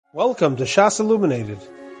Welcome to Shas Illuminated.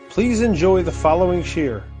 Please enjoy the following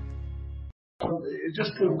shir.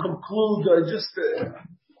 Just to conclude, just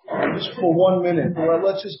for 1 minute,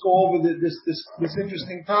 let's just go over this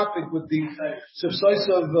interesting topic with the subsides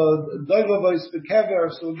of Yevamos the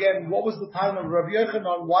kever. So again, what was the time of Rabbi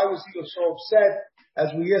Yochanan? Why was he so upset?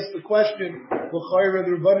 As we asked the question, the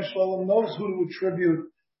Rebbeinu Shalom knows who to attribute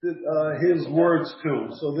his words to.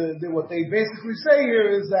 So what they basically say here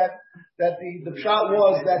is that the pshat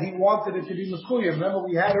was that he wanted it to be Mekuyim. Remember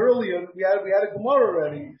we had earlier, we had a Gemara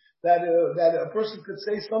already, that a person could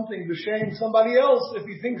say something to shame somebody else if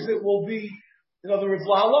he thinks it will be, in other words,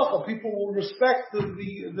 la halacha, people will respect the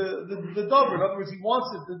dover. In other words, he wants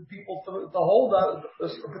it to people to hold a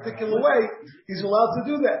particular way. He's allowed to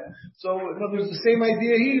do that. So, in other words, the same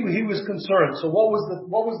idea he was concerned. So, what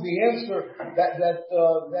was the answer that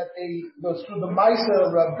through the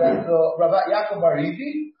Maisa that Rabbi Yaakov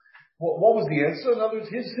Arivi? What was the answer? In other words,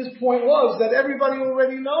 his point was that everybody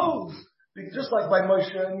already knows. Just like by Moshe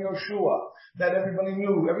and Yoshua, that everybody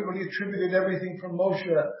knew, everybody attributed everything from Moshe,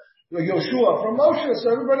 Yoshua from Moshe, so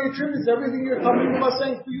everybody attributes everything you're coming from us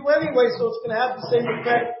saying for you anyway, so it's going to have the same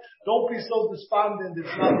effect. Don't be so despondent,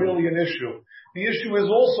 it's not really an issue. The issue is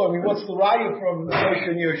also, what's the raya from Moshe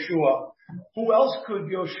and Yoshua? Who else could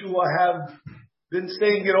Yoshua have been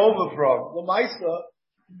saying it over from? Lamaisa,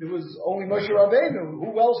 it was only Moshe Rabbeinu.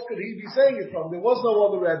 Who else could he be saying it from? There was no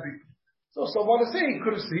other Rebbe. So I want to say he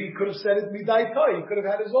could have said it midai toi. He could have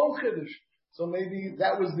had his own chiddush. So maybe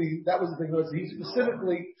that was the thing. He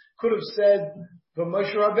specifically could have said from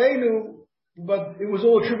Moshe Rabbeinu, but it was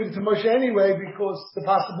all attributed to Moshe anyway because the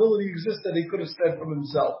possibility exists that he could have said from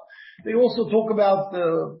himself. They also talk about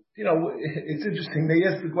it's interesting. They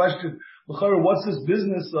ask the question, what's this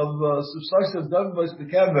business of subsistence done by the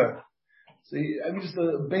kever? See, just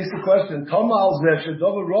a basic question. Is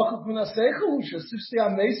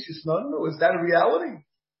that a reality?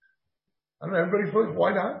 I don't know, everybody thought,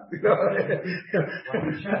 why not? If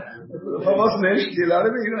I wasn't ish, you know what I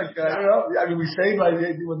mean? Like, I don't know. We say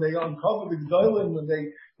when they uncover the Gedolim,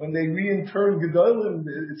 when they reinterr Gedolim,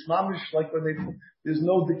 it's mamish like when there's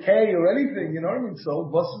no decay or anything, you know what I mean? So,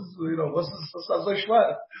 buses,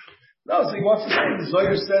 no, so he wants to say, the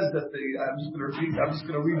Zohar says that I'm just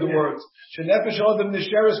going to read the words. Shenefesh Adam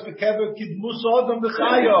Nisheres Bekever Kidmus Adam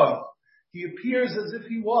B'chayav. He appears as if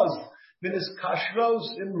he was. Minis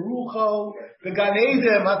Kashros in Rucho, Began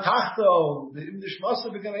Edem Atachto, in Nishmasa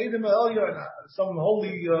Began Edem Elyon, some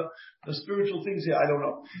holy, spiritual things here, I don't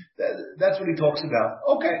know. That's what he talks about.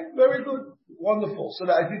 Okay, very good. Wonderful. So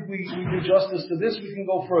I think we do justice to this. We can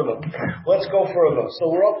go further. Let's go further. So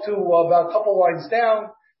we're up to about a couple lines down.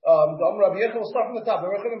 Rabbi Yechon, we'll start from the top.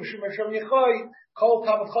 Kol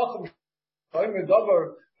Tamid Chacham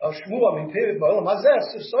Shmua Mintered Ba'olam Hazeh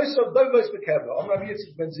Soisav Doivos Bekever. Rabbi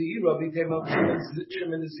Yitzchak Ben Zehira V'Tema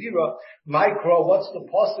Shimon Zehira Micro. What's the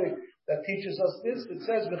pasuk that teaches us this? It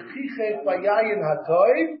says V'chichet Vayayin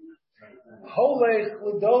Hatoiv Holech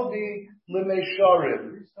L'Dodi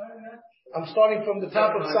L'Meisharim. I'm starting from the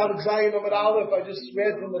top of Samach Zayin Amud Aleph. I just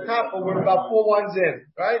read from the top, but we're about 4 lines in,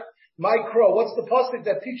 right? Micro. What's the pasuk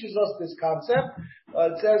that teaches us this concept?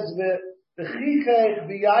 It says the chichech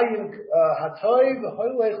v'yayin hatoiv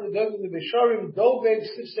v'holech l'dov l'bisharim dovev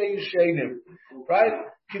sifsei yishenim. Right?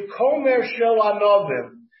 Kikomer shel anovim.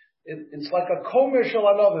 It's like a komer shel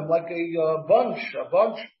anovim, like a bunch of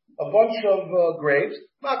grapes.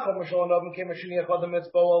 Not komer shel anovim kemer sheniach adam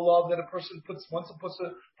etzbo alav, that a person puts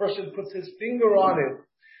his finger on it.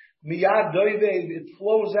 Miyad doive, it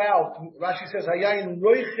flows out. Rashi says, Hayayin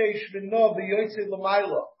roichesh v'nov v'yoytzei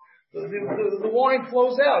l'mayla. The wine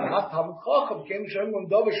flows out. Tamid Chacham came shem when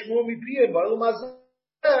dov shmur mipiyah ba'olam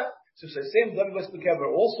hazeh. So it's the same Yevamos together.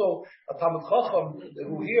 Also, a Tamid Chacham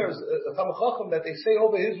who hears a Tamid Chacham that they say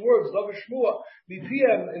over his words, dov shmur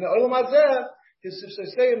mipiyah in olam hazeh. His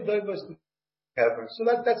same Yevamos together. So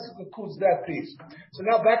that concludes that piece. So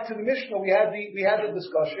now back to the Mishnah, we had the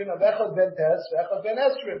discussion of Echad ben Tes, Echad ben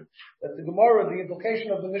Esrim. That the Gemara, the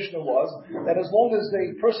implication of the Mishnah was that as long as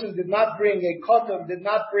the person did not bring a katan, did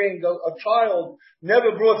not bring a child,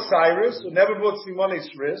 never brought Cyrus, or never brought Simonis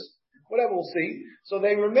Riz, whatever we'll see. So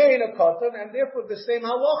they remain a katan, and therefore the same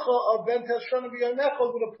halacha of ben Tes Shana b'Yom Echad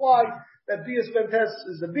would apply. That Bias ben Tes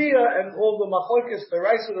is the Bia, and all the Machlokes, the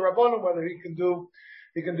Reis of the Rabbanim, whether he can do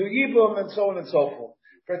Yibum and so on and so forth.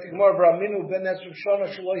 He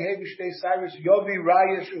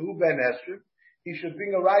should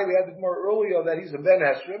bring a raya. We had it more earlier that he's a Ben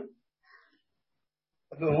Esrim.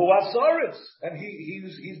 Who Asaris, and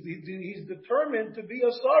he's determined to be a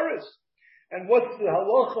Asaris. And what's the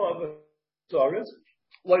halacha of a Asaris?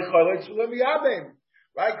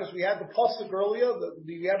 right? Because we had the pasuk earlier.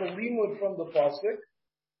 We had a limud from the pasuk,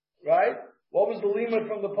 right? What was the limud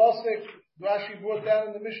from the pasuk? Rashi brought down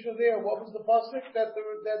in the Mishnah there. What was the pasuk that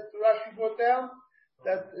Rashi brought down?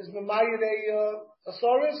 That is Mamayid a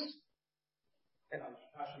Saurus?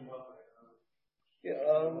 Yeah,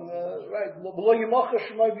 right.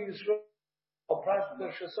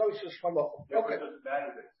 Okay.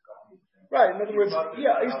 Right, in other words,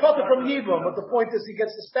 yeah, he's called it from Yevamos, but the point is he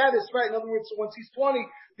gets the status, right? In other words, once he's 20,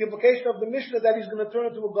 the implication of the Mishnah that he's going to turn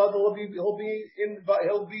into a god, he'll be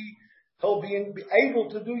able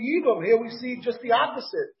to do Yevamos. Here we see just the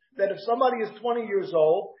opposite, that if somebody is 20 years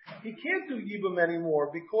old, he can't do Yevamos anymore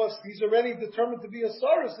because he's already determined to be a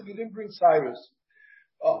Cyrus if he didn't bring Cyrus.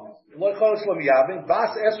 Bas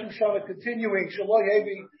Esrim Shana continuing, Shaloi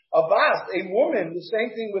Hevi, a Bas, a woman, the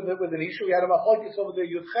same thing with an issue. We had a Machlokes over there,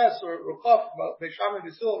 Yudches or Rukaf, Beisham and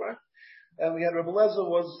Visil, right? And we had Rabbi Lezer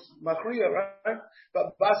was Machriya, right?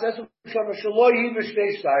 But Bas Esrim Shana, Shaloi Hevi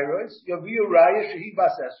Shtei Cyrus, Yaviu Raya, Shehi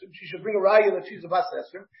Bas Esrim, she should bring a Raya that she's a Bas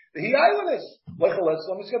Esrim, the He Islandis, Lechel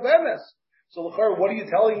Esrim Iskabemes. So, what are you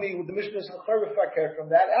telling me with the Mishnah is from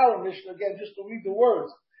that? Our Mishnah, again, just to read the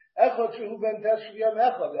words. The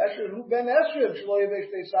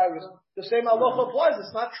same halacha applies.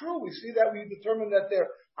 It's not true. We see that we determine that they're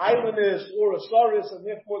islanders or asaris, and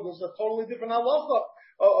therefore there's a totally different halacha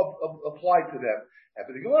applied to them.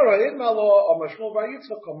 After the Gemara,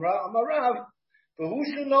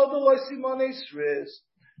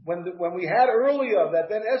 when we had earlier that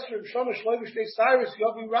then Esrim Shamash Levishtei Cyrus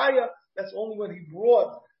Yavi Raya, that's only when he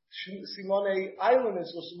brought Simone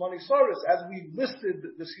Islanders or Simone Saurus, as we listed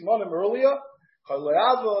the Simonim earlier,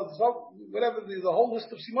 whatever the whole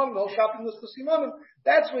list of Simonim, the whole shopping list of Simonim,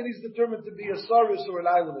 that's when he's determined to be a Saurus or an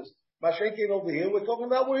Islanders. Mashenkin over here, we're talking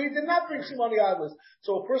about where he did not bring Simone Islanders.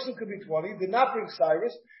 So a person could be 20, did not bring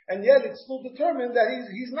Cyrus, and yet it's still determined that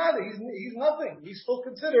he's nothing. He's still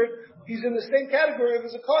considered, he's in the same category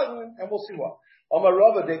as a cotton, and we'll see what. Omar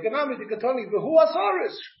Rava, Dekanami, Dekatoni, Behu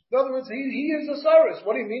Asaris. In other words, he is a Saurus.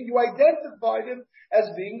 What do you mean? You identified him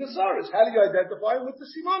as being the Saurus. How do you identify him? With the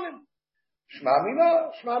Simonim?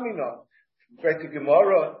 Shmamina. Back to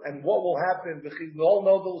Gemara, and what will happen? We all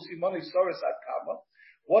know those Simoni Saurus at Kama.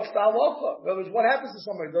 What's the halacha? In other words, what happens to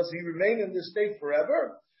somebody? Does he remain in this state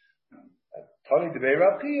forever? Tani Debei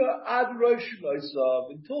Rabchia, Ad Rosh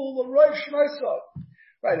Noisav, until the Rosh Noisav.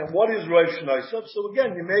 Right, and what is Rosh Noisav? So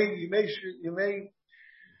again, you may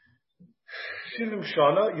Shivim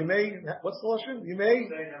Shana, what's the lesson? You may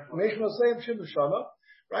Shmasayim Shivim Shana,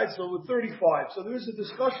 right? So with 35. So there is a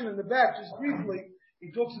discussion in the back, just briefly.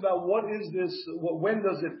 He talks about what is this, when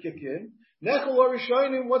does it kick in? Nechel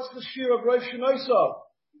Orishonim, what's the shear of Rosh Noisav?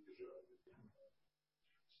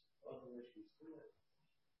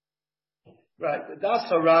 Right, Das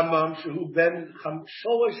HaRambam Shehu Ben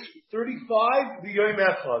Sholosh 35 B'Yom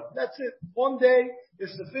Echad. That's it. One day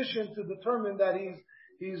is sufficient to determine that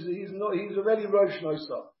he's already Rosh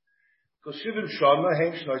Noisav. Because Shivim Shana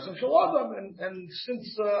Heim Shnoisam Shalodam, and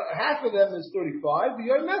since half of them is 35,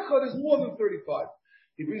 B'Yom Echad is more than 35.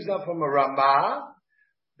 He brings down from a Ramah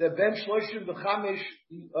that Ben Shloshim B'Chamish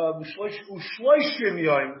Ushloshim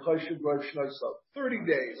Yom Choshev Rosh Noisav. 30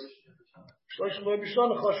 days. Shloshim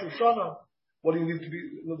B'Shana Choshev Shana. What do you need to be?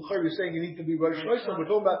 You're saying you need to be Rosh Noisav. We're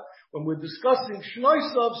talking about when we're discussing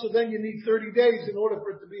Shnoisav, so then you need 30 days in order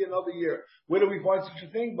for it to be another year. Where do we find such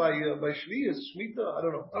a thing? By Shvi? Is Shmita? I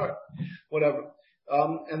don't know. All right, whatever.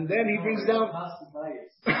 And then he brings down.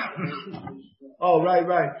 Oh, right.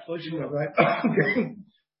 Right. Okay.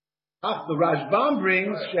 The Rashbam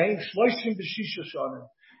brings Shein Shloshim B'Shisha Shanim.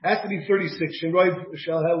 Has to be 36.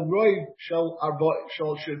 Shall have Roiv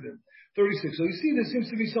shall Shivim. 36. So you see, there seems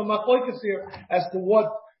to be some machlokes here as to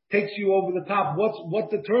what takes you over the top. What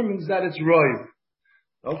determines that it's roiv?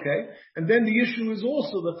 Okay. And then the issue is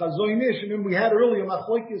also the chazoinish. And then we had earlier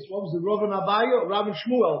machlokes. What was it? Rav and Abaye or Rav and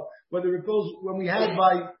Shmuel? Whether it goes when we had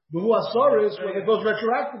by Behu Asaris, whether it goes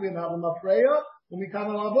retroactively in Avim Afreya, when we come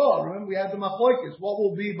on Abba. Remember we had the machlokes. What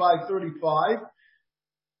will be by 35?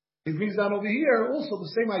 He brings down over here also the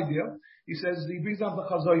same idea. He says he brings down the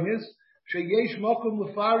chazoinish.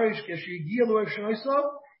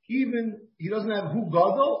 Even he doesn't have who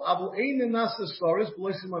gadol. I'm reading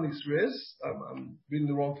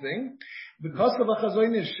the wrong thing. Because of a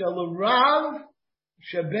chazoinish shel Rav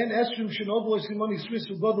sheben esrim shenovo simoni sris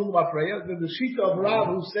who gadol l'mafreya. The shita of Rav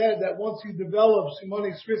who said that once you develop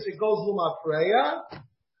simoni sris it goes l'mafreya.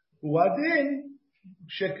 Who adin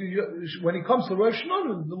when it comes to Rosh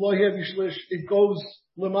Hashanah, the law here it goes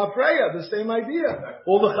l'mafreya, the same idea.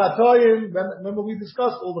 All the chatoyim, remember we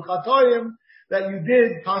discussed all the chatoyim that you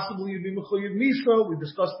did, possibly you'd be mechuyev misa. We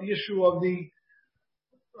discussed the issue of the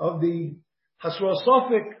Hasra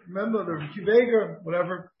Sofik, remember the Kiveger,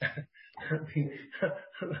 whatever,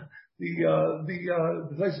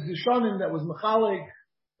 the places Yishanim that was Machalik.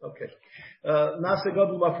 Okay. Nase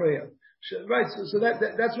Gadol Mafreya. Right, so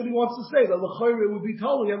that's what he wants to say. That L'chayre would be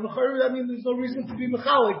totally, and L'chayre, I mean, there's no reason to be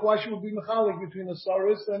Machalik. Why should we be Machalik between the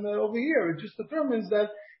Cyrus and over here? It just determines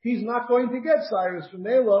that he's not going to get Cyrus from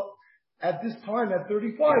Nela at this time, at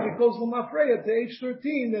 35. It goes L'mafreya to age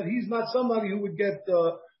 13, that he's not somebody who would get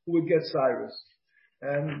Cyrus.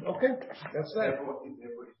 And, okay, that's that.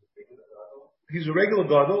 He's a regular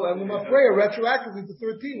Gadol, and L'mafreya retroactively to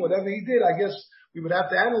 13, whatever he did, I guess, we would have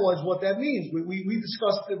to analyze what that means. We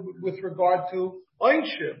discussed it with regard to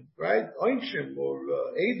Einshim, right? Einshim or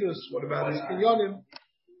Edus. What about his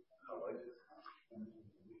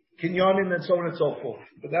Kinyanim, and so on and so forth.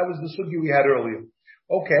 But that was the sugi we had earlier.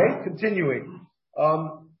 Okay, continuing.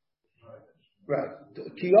 Right.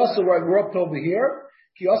 Kiyasa, right? We're up to over here.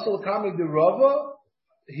 Kiyasa l'kami de Rava.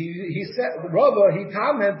 He said Rava. He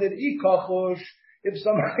commented ikachosh if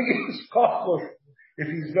somebody is kachosh, if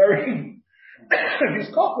he's very if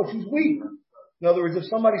he's kokosh, he's weak. In other words, if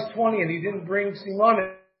somebody's 20 and he didn't bring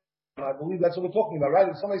simanim, I believe that's what we're talking about, right?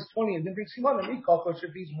 If somebody's 20 and didn't bring simanim, he kokosh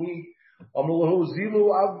if he's weak. Amalahu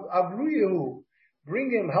zilu avruyahu.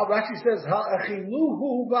 Bring him. How Rashi says,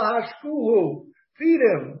 ha'achiluhu v'hashkuhu. Feed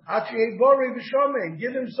him. Achiyei bori v'shamei.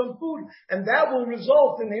 Give him some food, and that will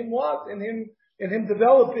result in him what? In him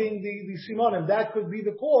developing the simanim. That could be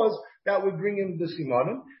the cause that would bring him the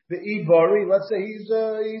simanim. The ibari, let's say he's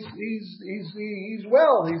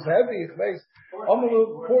well, he's heavy,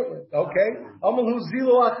 okay. Amalu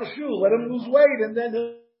zilo achashu, let him lose weight, and then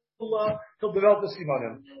he'll develop the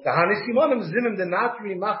simanim. The hani simanim zinim the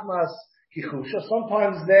natri machmas kichusha.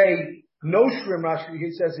 Sometimes they noshrim, Rashi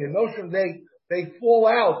he says here, noshrim they fall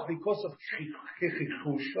out because of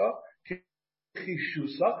kichusha. So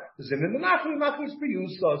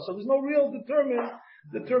there's no real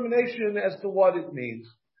determination as to what it means.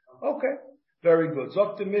 Okay, very good. So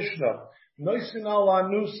up to Mishnah, Noisin al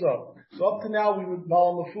Anusa. So up to now we would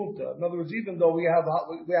Mal Mafuta. In other words, even though we have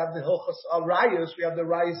the Hilchas Arayas, we have the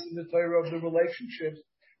Rayas in the Torah of the relationships.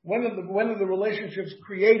 When are the relationships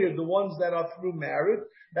created? The ones that are through marriage.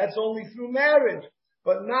 That's only through marriage,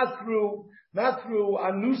 but not through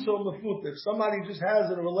anusa mafuta. If somebody just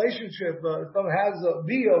has a relationship, someone has a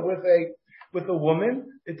bia with a woman,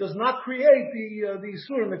 it does not create the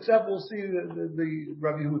isurim, except we'll see the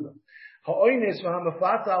Rabbi Huda. Ha'oines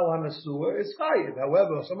v'hamafata al hanasua is chayiv.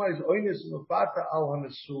 However, if somebody's oines v'hamafata al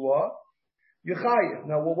hanasua, you're chayiv.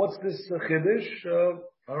 Now, what's this chiddush?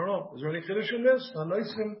 I don't know. Is there any chiddush in this?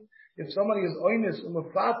 Hanoisim. If somebody is oines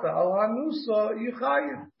v'hamafata al hanusa, you're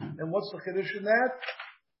chayiv. And what's the chiddush in that?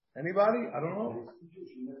 Anybody? I don't know.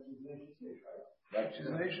 Right, she's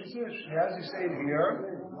an Asian Sish. As you say it here.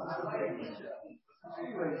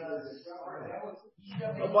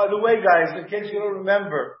 Oh, by the way, guys, in case you don't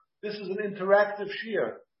remember, this is an interactive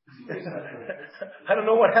shiur. I don't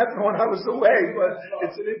know what happened when I was away, but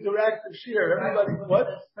it's an interactive shiur. Everybody, what?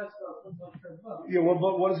 Yeah,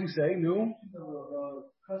 what does he say? New?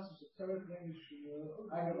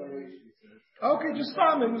 Okay, just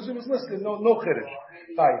fine. It was listed. No chiddush.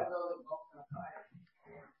 Fine.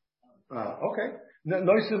 Okay.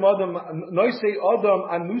 Noisei adam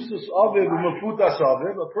anusus aviv u'mafutas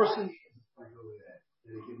aviv. A person.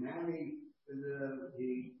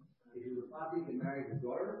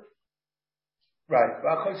 Right.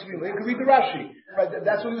 It could be the Rashi. Right.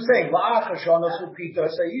 That's what he was saying. In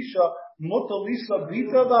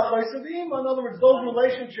other words, those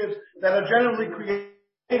relationships that are generally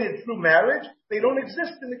created through marriage, they don't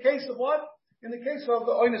exist in the case of what? In the case of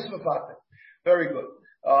the oinus mafate. Very good.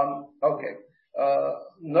 Okay.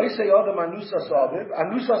 Noisei adam anusas aviv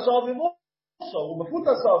also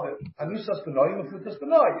mafutas aviv. Anusas benoi, mafutas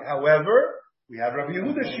benoi. However, we have Rabbi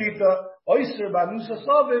Yehuda Shita, Oyster Banusas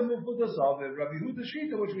aviv, mafutas aviv. Rabbi Yehuda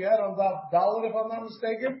Shita, which we had on Dalet, if I'm not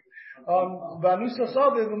mistaken. Banusas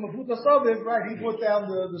aviv, mafutas aviv. Right, he put down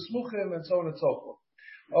the smuchim and so on and so forth.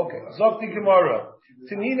 Okay. Zokti Gemara.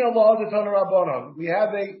 Tinina la'adatana rabbanon. We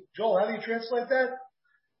have Joel, how do you translate that?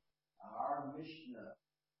 Our Mishnah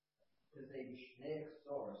is a Mishnah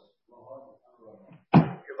source.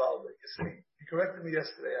 You see, you corrected me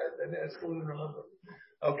yesterday. I still didn't remember.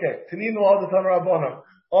 Okay. Tinina la'adatana rabbanon.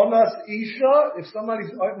 Onas isha, if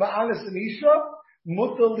somebody's ma'anis an isha,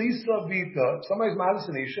 muta lisa bita. If somebody's ma'anis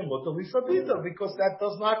an isha, muta lisa bita, because that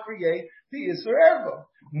does not create the iser erva.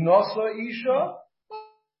 Nosa isha,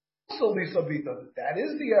 so lisa bita. That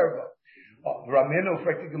is the erva. Raminu,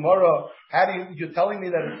 Frekti Gemara, you're telling me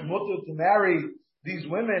that it's mutter to marry these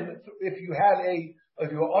women if you had a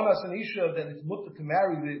if you're onas an isha, then it's mutter to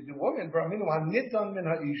marry the woman.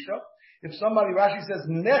 If somebody, Rashi says,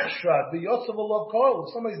 nechshad, the yotzav alav kol,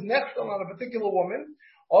 if somebody's nechshad on a particular woman,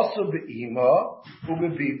 also be'ima,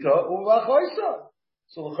 u'bebita, u'vachoisa.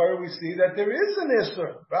 So we see that there is an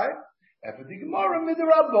isser, right? After the Gemara,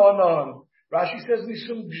 midrabanan. Rashi says,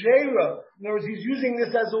 mishum gzeira. In other words, he's using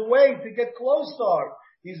this as a way to get close to her.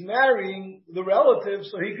 He's marrying the relative,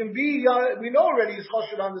 so he can be, we know already he's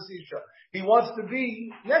choshed on the isha. He wants to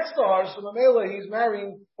be next to her, so Mamela, he's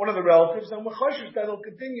marrying one of the relatives, and we're choshed that he'll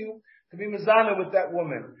continue to be mezana with that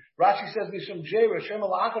woman. Rashi says, mishum gzeira, shem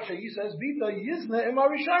ala'achah sheyi says, bita yizna im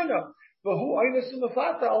harishayna, v'hu aynes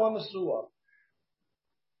umafata ala mesua.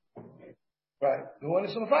 Right. The one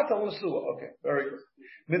is mafata on the suah. Okay. Very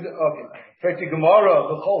good. Okay. Fekti Gemara,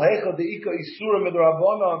 the whole heichel the ika isura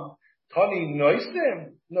midrabanan tani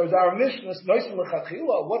noisim. No, our Mishnah is noisim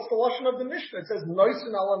lechatchila. What's the lashon of the Mishnah? It says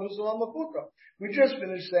noisim ala nusul mafuta. We just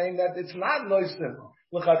finished saying that it's not noisim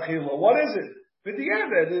lechatchila. What is it?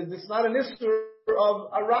 B'di'evet. It's not an isur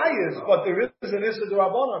of arayas, but there is an isur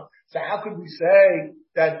d'rabanan. So how could we say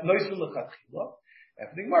that noisim lechatchila?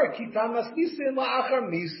 Rashi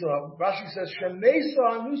says,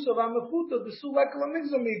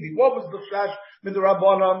 what was the flash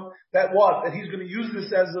midrabanan? That what? That he's going to use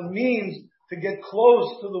this as a means to get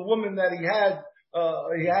close to the woman that he had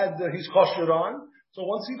his kosher on. So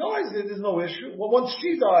once he dies, there's no issue. Well, once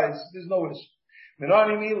she dies, there's no issue.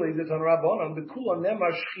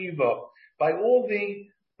 By all the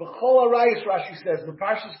B'chol Arayis, Rashi says, the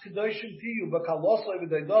Parshas Kedoshim Tiyu, B'kalosoi,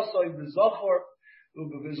 B'daydosoi, B'zochor,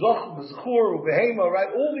 right?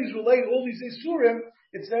 All these isurim,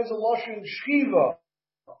 it says a lashon shchiva,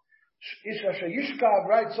 isha sheyishkav,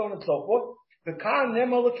 right? So on and so forth. The kan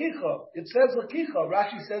nema lakicha, it says lakicha.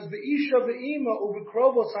 Rashi says ve'isha ve'ima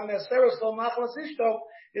u'v'krovos haneseres lo machlas ishto.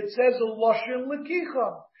 It says a lashon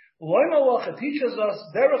lakicha. Loy malacha teaches us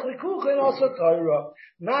derech likucha and also Torah,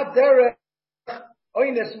 not derech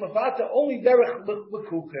oynes mafata, only derech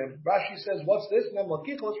likuchim. Rashi says, what's this? Nem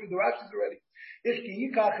lakicha. Let's read the Rashi's already. Ishki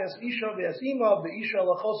yikach es isha ve'asima ve'isha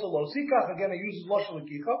lachosa lo sikach. Again, it uses lashon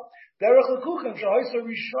lekicha. Derech lekuchem shahoisa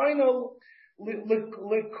rishayna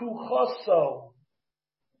lekuchaso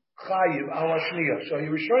chayiv al hashniya. So you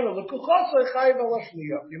rishayna lekuchaso chayiv al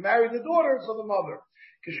hashniya. You marry the daughter, so the mother.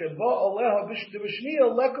 Kisheba aleha b'shniya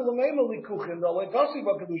lekel lemeima lekuchem da lekasi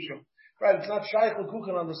b'kedushim. Right, it's not shaykh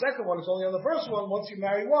lekuchem on the second one. It's only on the first one. Once you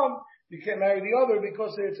marry one, you can't marry the other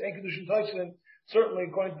because it's ein kedushin taishin. Certainly,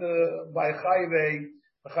 according to by Chayve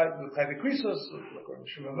Krisos, according to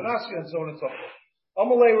Shimon ben Asya, and so on and so forth.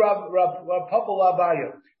 Amalei Rab Papa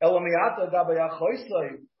Labaya Elamiata Gabaya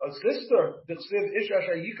Choislay, a sister, the Ksiv Isha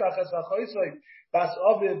Shayikach Es HaChoislay, Bas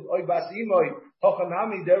Aviv Oy Bas Imoy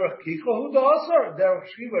Hochanami Derech Kicha Hu Da'asar Derech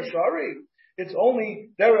Shchiva Shari. It's only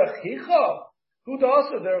Derech Kicha Hu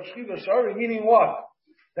Da'asar Derech Shchiva Shari. Meaning what?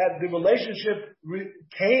 That the relationship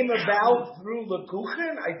came about through the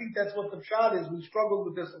kuchen. I think that's what the pshat is. We struggled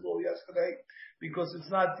with this a little yesterday because it's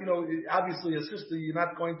not, obviously a sister, you're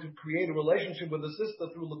not going to create a relationship with a sister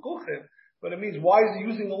through the kuchen. But it means, why is he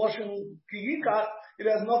using the lashon kiyikach? It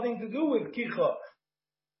has nothing to do with kicha.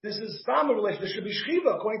 This is stam relation. This should be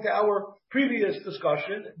shchiva. According to our previous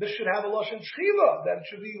discussion, this should have a lashon shchiva. That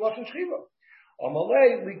should be lashon shchiva.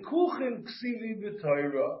 Amalei likuchen ksivi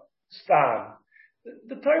b'Torah stam.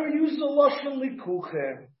 The Torah uses a lashon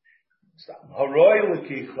likuchen. Haroi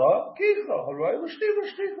lekicha, kicha. Haroi l'shtiva,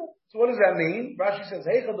 shtiva. So what does that mean? Rashi says,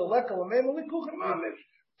 Heicha deleka l'meima likuchen mamish.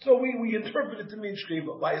 So we interpret it to mean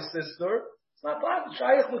shtiva by a sister. It's not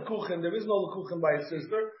shayach likuchen. There is no likuchen by a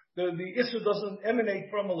sister. The issue doesn't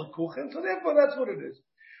emanate from a likuchen. So therefore, that's what it is.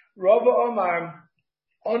 Rava Omar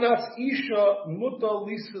onas isha muta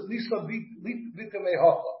lisa vita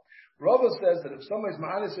mehacha. Rava says that if somebody's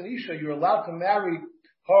ma'anis an isha, you're allowed to marry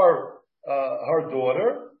her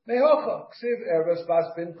daughter. Mehocha ksiv eres bas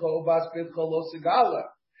bincha bas bincha lo sigala.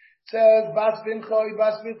 Says bas bincha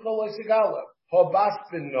bas bincha lo sigala. Ha bas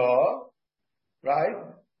binah, right?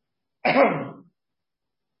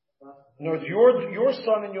 No, it's your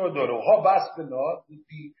son and your daughter. Ha bas binah,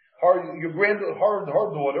 her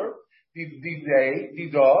daughter. The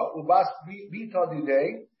da ubas bita the day.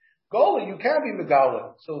 Gola, you can be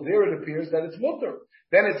megala. So there it appears that it's mutter.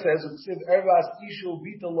 Then it says, "Ervas ishu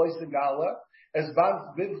vita lo segala as bas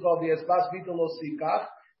bidcha the as bas vita lo sikach,"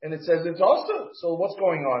 and it says it's also. So what's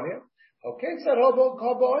going on here? Okay, it's that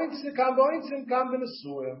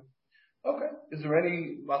okay. Is there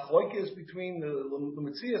any machloikis between the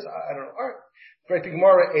mitzias? I don't know. All right.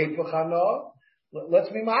 Gemara let's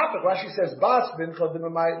be ma'apik. Rashi says, "Bas bincha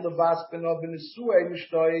b'namay lebas b'no b'nisui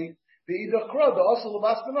mishtoi."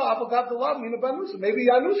 Maybe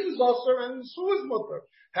Anusa is also and Su is mutter.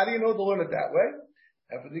 How do you know to learn it that way?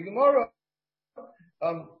 After the Gemara,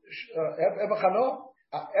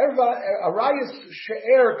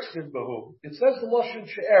 it says the Lashon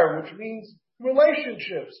She'er, which means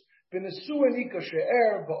relationships. And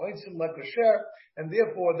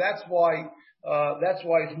therefore that's why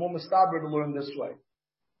it's more mustaber to learn this way.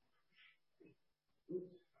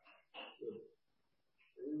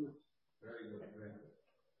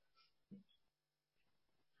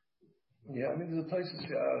 Yeah, I mean, there's a Taisus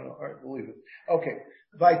here. I don't know. All right, believe it. Okay,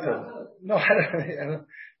 Vital. No,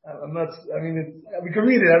 I'm not. I mean, we can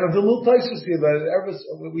read it. There's a little Taisus here,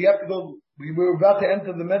 but we have to go. We were about to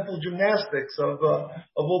enter the mental gymnastics of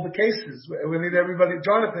all the cases. We need everybody.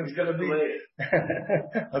 Jonathan's going to be.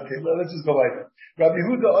 Okay, let's just go like that. Rabbi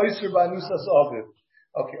Huda Oyser Banusas Aviv.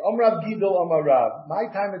 Okay, Omrav Gidol Amarav. My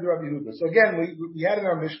time at Rabbi Huda. So again, we had in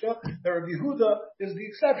our Mishnah that Rabbi Huda is the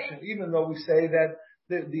exception, even though we say that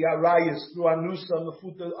the arayas through Anusa and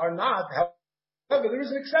Mefuta are not. However, there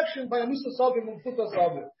is an exception by Anusa Savim and Mefuta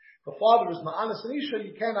Savim. The father is Ma'anas and Isha,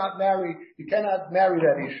 you cannot marry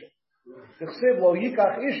that Isha. So it says Lo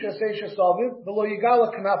Yikach Isha Seisha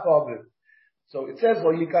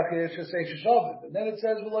Shavim, and then it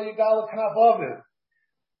says Lo Yigala Knaf Aviv.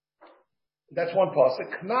 That's one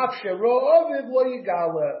pasuk. Knaf Shero Aviv Lo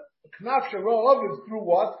Yigala. Knaf Shero Aviv through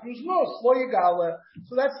what? Through Znos Lo Yigala.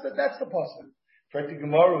 So that's the pasuk. How do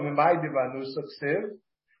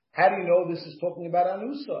you know this is talking about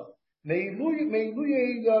Anusa?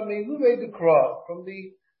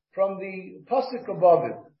 From the pasuk above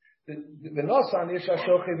it. It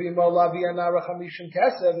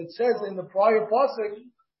says in the prior pasuk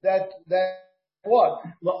that what?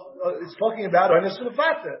 It's talking about Anis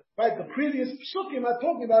Mefata. Right? The previous psukim are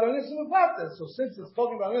talking about Anis Mefata. So since it's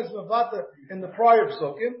talking about Anis Mefata in the prior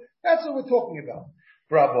psukim, that's what we're talking about.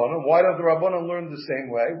 Rabbanon. Why don't the Rabbanon learn the same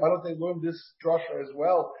way? Why don't they learn this drasha as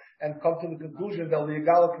well and come to the conclusion that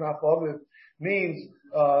Li'igala Knaf Aviv means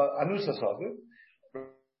Anusa Aviv?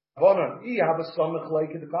 Rabbanon,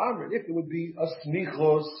 if it would be a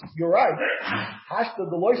smichos, you're right. Hashta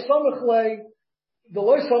the loy samechle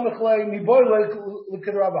miboy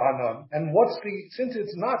l'kedrabahanan. And since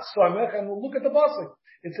it's not samech, and we'll look at the pasuk.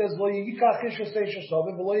 It says lo yikach isha seisha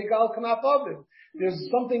shavim v'lo yigal kanaf aviv. There's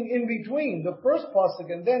something in between the first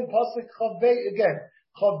pasuk and then pasuk chavvei again.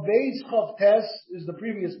 Chavvei's chavtes is the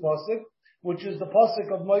previous pasuk, which is the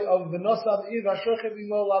pasuk of v'nosav iv hashochev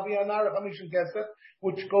imo lavi anar chamishim kesef,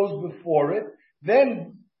 which goes before it.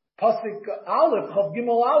 Then pasuk aleph chav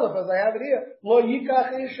gimel aleph, as I have it here, lo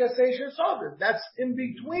yikach isha seisha shavim. That's in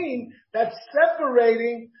between. That's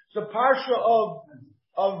separating the parsha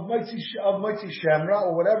of Motzi Shemra,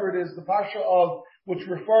 or whatever it is, the parsha of which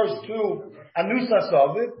refers to Anusa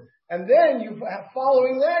Saviv, and then you have,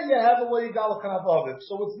 following that you have a Yigal Kanaf Aviv.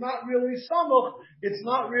 So it's not really Samuch, it's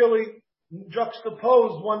not really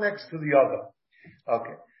juxtaposed one next to the other.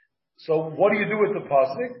 Okay. So what do you do with the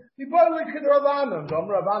pasuk? If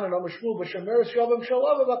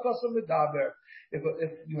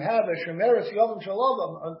you have a Shemeres Yavam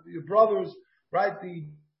Shalavam, your brothers, right, the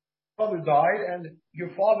father died, and your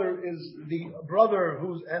father is the brother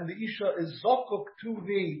and the Isha is Zokuk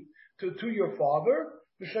to your father.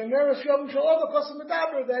 The Shemeres Yavam Shalavam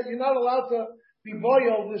that you're not allowed to be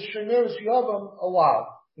boiled this Shemeres Yavam alav.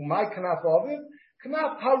 My Knaf Aviv,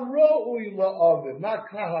 Knaf Haro'ui La'aviv, not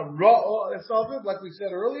Knaf Haro'u Aviv, like we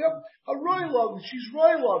said earlier. Haro'ui La'aviv, she's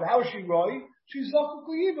Roy La'aviv. How is she Roy? She's Zokuk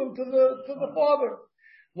even to the father.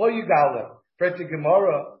 Lo Yigala. Preti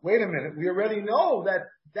Gemara, wait a minute, we already know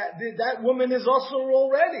that woman is also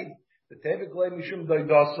already. The Tevik Le Mishum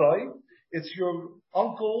Daidasai, it's your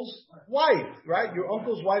uncle's wife, right? Your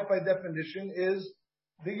uncle's wife by definition is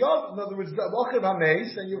the Yav. In other words, the Achav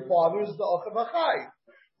HaMeis, and your father is the Achav HaChai.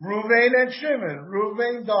 Ruvain and Shimon.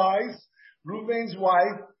 Ruvain dies, Ruvain's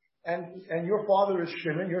wife, and your father is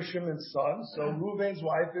Shimon, you're Shimon's son, so Ruvain's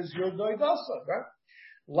wife is your Daidasai, right?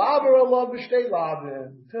 Laver alav b'shtei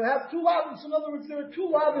lavin. To have two lavin. So in other words, there are two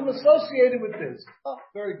lavin associated with this. Oh,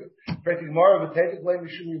 very good. Wait, we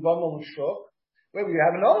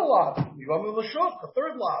have another lav. Yevamos l'shuk, a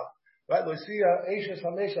third lav. Right? Loisia eishes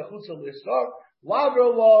hamesha chutza l'istar. Laver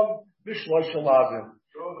alav b'shloisha lavin.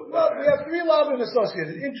 Well, we have three lavin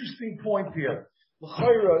associated. Interesting point here.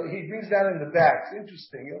 L'chayra, he brings that in the back. It's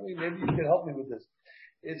interesting. Maybe you can help me with this.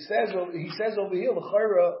 He says over here,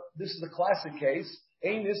 l'chayra, this is a classic case.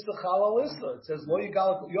 Ein Ista Chal Ista. It says Lo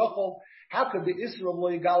Yigal Yochol. How could the Isra of Lo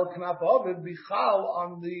Yigal Knaf Aviv be Chal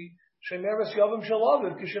on the Shemeres Yavam Shel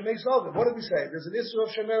Aviv? Kishemeis Aviv. What did we say? There's an Isra of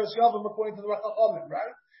Shemeres Yavam according to the Rachachamim,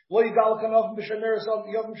 right?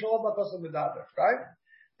 Right?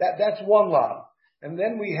 That's one law. And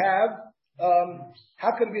then we have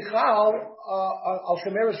how can bichal al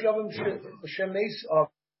shemeres yavim shemes of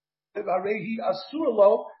arehi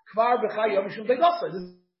asurlo kvar b'chayim shem deidasa. This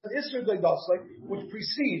is Isser deidasa, which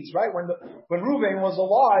precedes, right? When Reuven was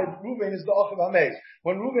alive, Reuven is the Achav Hamez.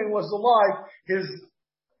 When Reuven was alive,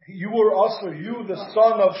 you were also the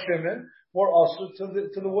son of Shimon, were also to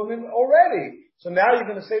the woman already. So now you're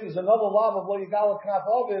going to say there's another law of lo yigala knaf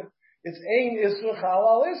aviv. It's ein Isser chal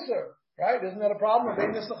al Isser. Right? Isn't that a problem?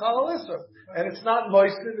 And it's not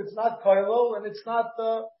moisted, it's not koilo, and it's not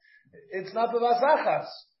the vasachas,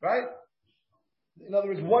 right? In other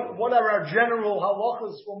words, what are our general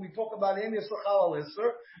halachas when we talk about in Yisachal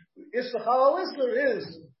al-Isser? Yisachal al-Isser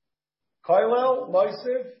is koilo,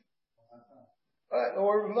 moisted,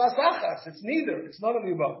 or vasachas. It's neither. It's none of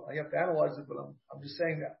the above. I have to analyze it, but I'm just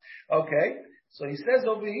saying that. Okay. So he says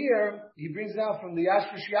over here, he brings down from the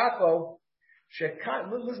Ashrish Yaakov,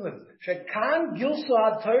 listen to this. Shekan gilsa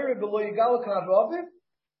ha-Torah b'lo yigal k'naf aviv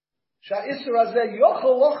sha'isur hazeh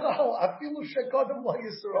yochel lochal afilu shekodem lo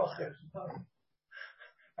yisur ochel.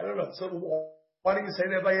 I don't know. So why do you say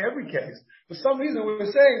that by every case? For some reason we were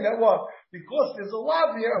saying that what? Because there's a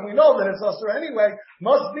law here and we know that it's usur anyway,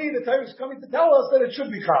 must be the Torah is coming to tell us that it should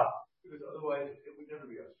be chal. Because otherwise it would never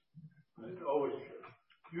be usur. It's always true.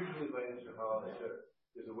 Usually by Yisur chal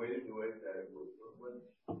there's a way to do it that it would.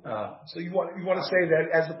 So you want to say that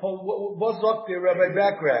as opposed what's up there, Rabbi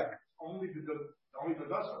Backrack? Only the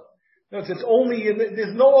dasa. No, it's only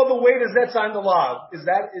there's no other way to zet sign the law. You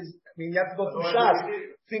have to go through Shas.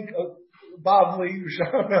 Think Bavli, you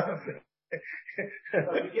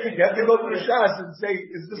have to go through Shas and say,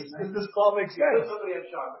 is this call make sense? Somebody has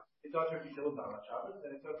Shabbos. It's not if you kill him on Shabbos,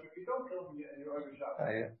 and it's not if you don't kill him and you're over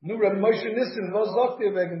Shabbos. Nu Rabbi Moshe Nissen, what's up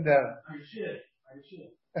there, wegen dem?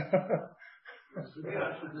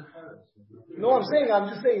 No, I'm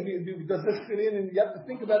just saying, does this fit in? And you have to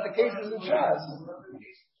think about the cases in Shas.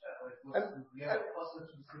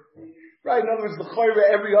 Right, in other words, the Chayra,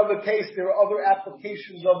 every other case, there are other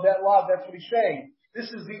applications of that law. That's what he's saying.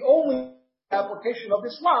 This is the only application of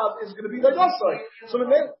this law is going to be like Nasai. So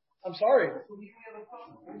I'm sorry. In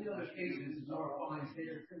the other cases, it's more fine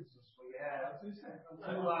standard principles where you have 2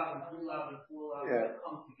 lav and 3 lav and 4 lav that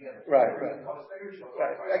come together. Right.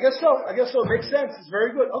 I guess so. It makes sense. It's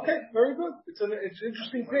very good. Okay, very good. It's an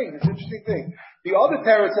interesting thing. The other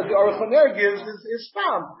teretz that the Aruch LaNer gives is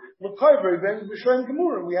stam. L'koyver ben b'shoim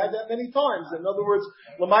gemurim. We had that many times. In other words,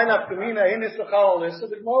 l'maynaf kamina in Yisachal al-Isser.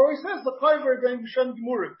 The Gemara always says l'koyver ben b'shoim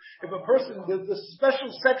gemurim. If a person, the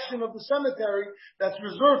special section of the cemetery that's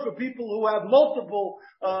reserved for people who have multiple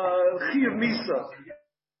chiyuv misa.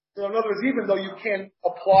 So in other words, even though you can't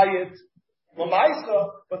apply it l'maisa,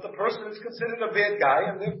 but the person is considered a bad guy,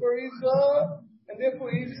 and therefore he's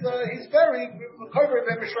buried l'koyver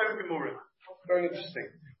ben b'shoim gemurim. Very interesting.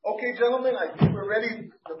 Okay, gentlemen, I think we're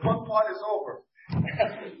ready. The fun part is over.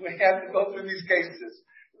 We have to go through these cases.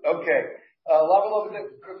 Okay.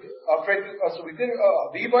 So we did,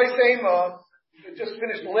 V'ibay Seima, just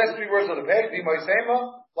finished the last 3 words of the page. V'ibay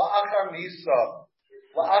Seima, La'achar Misa.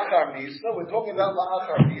 La'achar Misa. We're talking about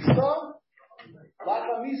La'achar Misa.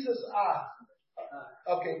 La'achar Misa's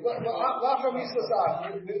Okay. La'achar Misa's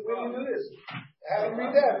Where do you do this? Have him read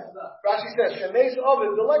that. Rashi says, "Shemeis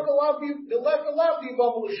ovid delek alav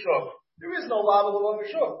yibam l'shov." There is no lav l'vam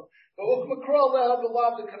l'shov. But ukmakral lehav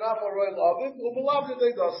l'lav the kanaf aroy lavid u'b'lav the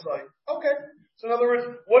deidasai. Okay. So in other words,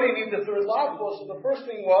 what do you need the third lav for? So the first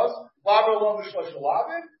thing was lav l'vam l'shlosh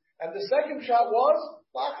lavid, and the second shot was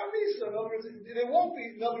la'chamisa. In other words, it won't be.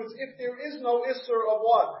 In other words, if there is no isser of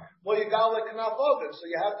what lo yigal kanaf aviv, so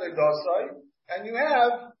you have deidasai and you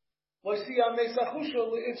have. You have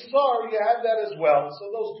that as well. So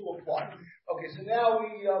those 2 apply. Okay, so now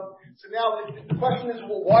the question is,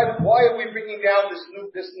 well, why are we bringing down this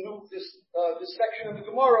section of the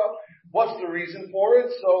Gemara? What's the reason for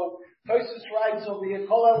it? So Tosfos writes over here,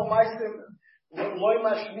 Kol Elamaisim Loy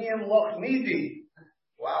Mashmiim Loch Midi.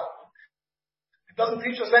 Wow, it doesn't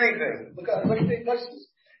teach us anything. Look at Tosfos.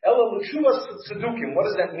 Ela l'tshuvas tzedukim. What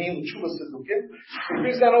does that mean, l'tshuvas tzedukim? It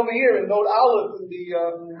brings that over here in note Aleph in the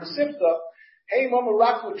Sifta. Hey, Mama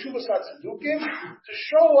Rak l'tshuvas tzedukim, to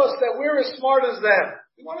show us that we're as smart as them.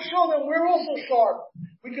 We want to show them we're also sharp.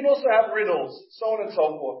 We can also have riddles, so on and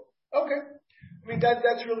so forth. Okay.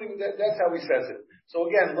 That's how he says it. So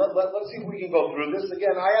again, let's see if we can go through this.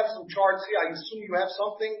 Again, I have some charts here. I assume you have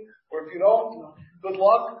something, or if you don't, good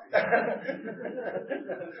luck.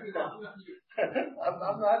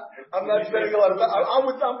 I'm not spending a lot of time. I'm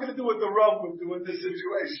going to do what the Rav would do in this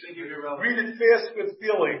situation. Read it fast with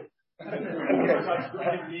feeling. So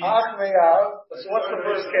what's the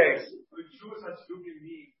first case? The Jews had Sukim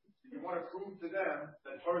mean you want to prove to them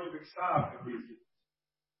that Torah B'Ksav agrees with you.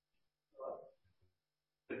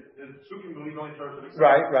 The Sukim believe only Torah B'Ksav.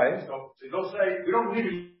 Right. So they'll say, we don't believe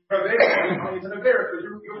in Neveira, it's an Neveira, because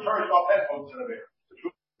you're charged off that vote to Neveira.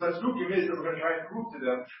 The Sukim is that we're going to try and prove to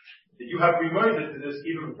them that you have reminded to this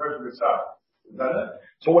even with Torah B'Ksav. Is that it?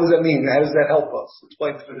 So what does that mean? How does that help us?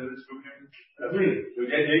 Explain to me. They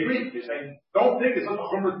agree. They're saying, don't think it's not a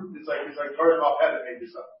chumrah. It's like Torah off that made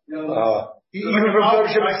this up. Even from Torah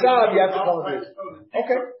B'Ksav, you have to come with it.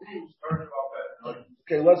 Okay.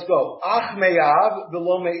 Okay, let's go. Ach me'av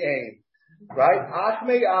v'lo me'ain. Right? Ach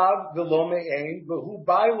me'av v'lo me'ain v'hu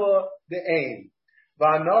baila de'ain.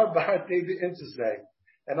 V'anar ba'ate v'intzasei.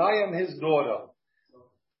 And I am his daughter.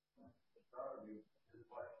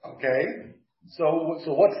 Okay. So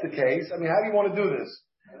what's the case? I mean, how do you want to do this?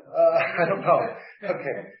 I don't know.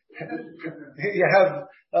 Okay. You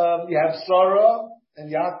have Sarah and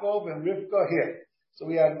Yaakov and Rivka here. So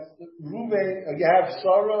we have Reuben, you have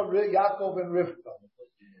Sarah, Yaakov and Rivka.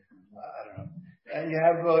 I don't know. And you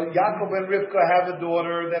have Yaakov and Rivka have a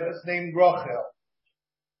daughter that is named Rachel.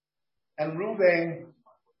 And Reuben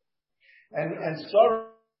and Sarah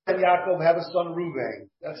and Yaakov have a son Reuben.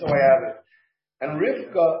 That's how I have it. And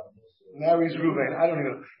Rivka marries Reuben. I don't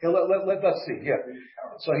even know. Let's see. Here.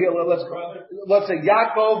 So here, let's go. Let's say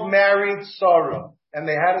Yaakov married Sarah, and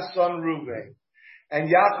they had a son Reuben. And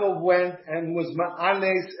Yaakov went and was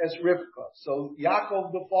Ma'anes as Rivka. So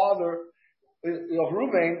Yaakov, the father of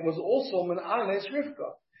Reuben, was also Ma'anes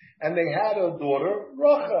Rivka. And they had a daughter,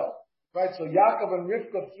 Rachel. Right? So Yaakov and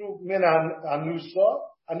Rivka through Min Anusa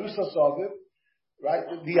Saviv. Right,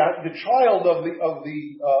 the child of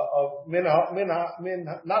Min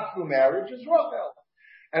not through marriage is Rachel,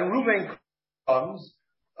 and Reuben comes,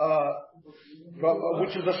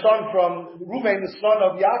 which is a son from Reuben, the son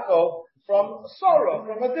of Yaakov from Sarah,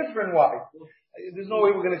 from a different wife. There's no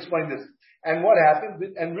way we're going to explain this. And what happened?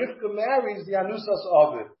 And Rivka marries the Anusas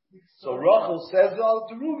Ovid. So Rachel says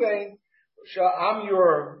to Reuben, I'm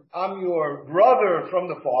your brother from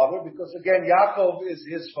the father, because again Yaakov is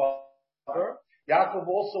his father. Yaakov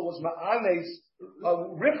also was Ma'anes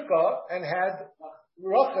Rivka and had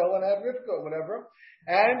Rachel and had Rivka, whatever.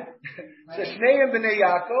 And Shneim b'nei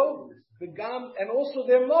Yaakov, and also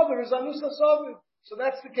their mother is Anusa Saviv. So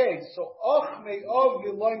that's the case. So Och me'ov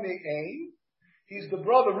v'loy me'ein. He's the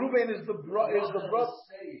brother. Reuben is the brother.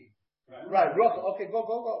 Right. Rachel. Okay,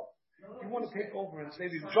 go. You want to take over and say,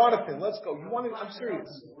 Jonathan, let's go. I'm serious.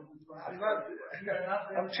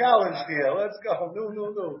 I'm challenged here. Let's go.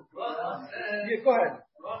 No. Yeah, go ahead.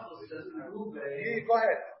 Rachel says to Reuben. Yeah, go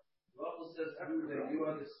ahead. Rachel says to Reuben, you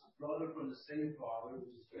are this brother from the same father,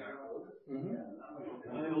 which is Yaakov. And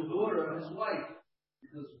I am your daughter and his wife.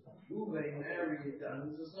 Because Reuben married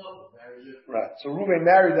Anusa Saviv. Right. So Reuben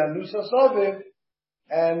married Anusa Saviv,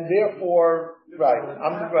 and therefore, right.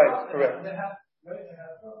 I'm right. Correct.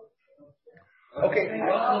 Okay.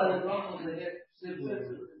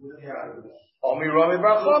 Omi Rami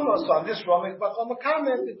Bar Chama. So on this Rami Bar Chama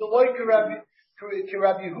comment, the Loi Rabbi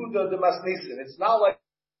Yehuda the Masnisin. It's not like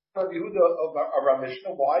Rabbi Yehuda of our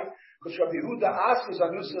Mishnah. Why? Because Rabbi Yehuda asks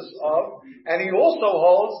Anusas of, and he also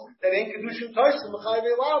holds that in Kedushin Toshim Mechayv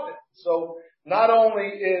Elavin. So not only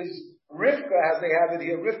is Rivka, as they have it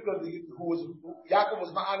here, Rivka, Yaakov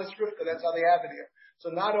was Ma'anis Rivka. That's how they have it here. So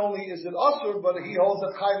not only is it Asur, but he holds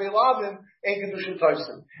that Chayv Elavin in Kedushin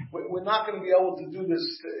Toshim. We're not going to be able to do this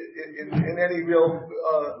in any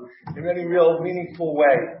real meaningful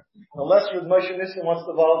way, unless Rabbi Moshe Nissim wants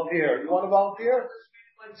to volunteer. You want to volunteer?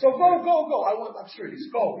 So go. I'm serious.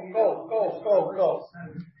 Go.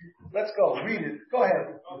 Let's go. Read it. Go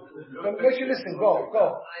ahead. Rabbi Moshe Nissim, go.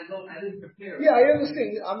 I didn't prepare. Yeah, I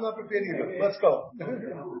understand. I'm not prepared either. Let's go.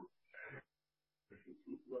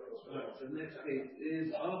 The next case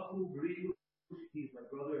is Afu Bri. He's my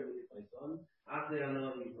brother and he's my son.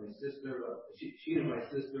 Afneana, he's my sister. She is my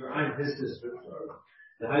sister. I'm his sister.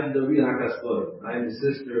 The Hayd the real Hakaspod. I'm the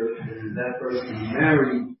sister, and that person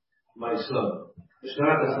married my son. I'm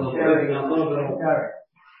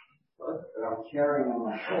carrying on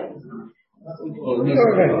my shoulder.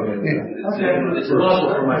 It's lawful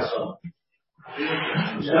for my son.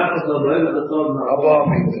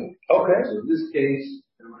 Okay. So in this case,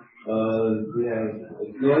 we have a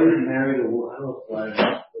guy married a woman. I don't know if I'm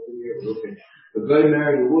okay. The guy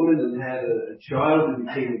married a woman and had a child who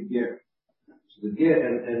became a ger. So the ger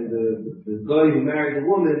and the guy who married a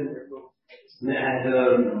woman had the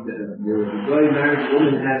guy who married a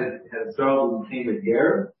woman had a child who became a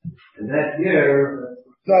ger, and that ger.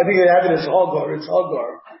 No, I think they have it as Hagar. It's Hagar.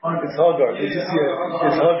 It's Hagar. It's Hagar.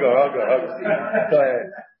 Go ahead.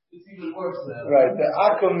 It's even worse now. Right. The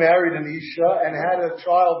Akum married an Isha and had a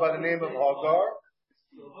child by the name of Hagar.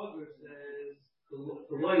 So Hagar says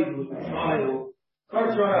the light was the child.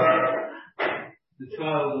 The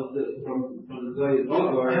child of from the guy in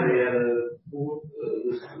Hagar, he had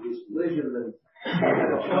this religion and had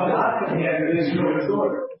a child. He had a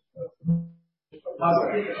daughter.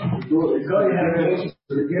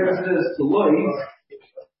 The Gemara says to light,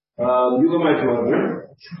 you are my brother,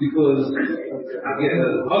 because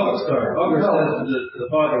Hagar says to the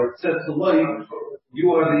father, says to light,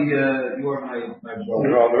 you are my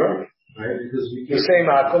brother, right? Because we the same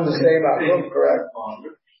Akum, correct?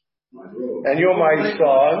 And you're my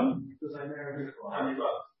son. Because I married his father.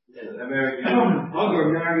 Hagar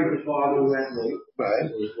married the father who had late. Right.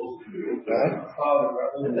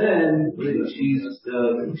 And then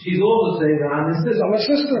she's also saying that I'm his sister. I'm a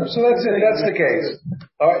sister. So that's it. That's the case.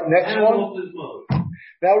 All right. Next one.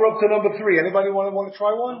 Now we're up to number 3. Anybody want to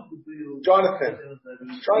try one? Jonathan,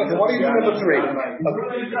 what do you do number 3?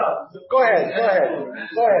 Go ahead.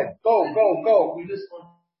 Go.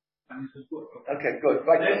 Okay, good.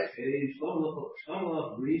 Like this. She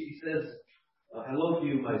says, hello to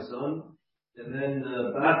you, my son. And then,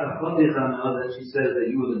 that she says that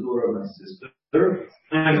you are the daughter of my sister.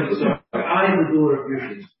 I'm sorry, I am the daughter of your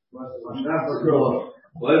sister. So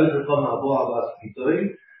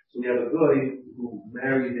we have a guy who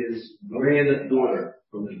married his granddaughter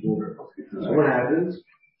from his daughter. So what happens?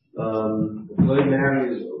 The guy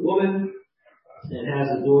marries a woman and has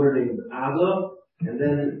a daughter named Ada. And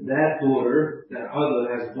then that Ada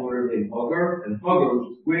has a daughter named Hagar, and Hagar, which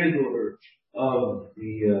is the granddaughter of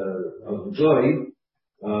the guy,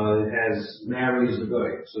 marries the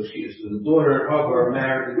guy. So the daughter Hagar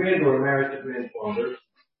the granddaughter marries the grandfather,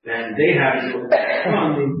 and they have a son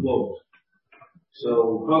named Lot.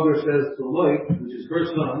 So Hagar says to Lot, which is her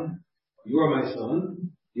son, you are my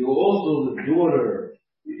son. You are also the daughter.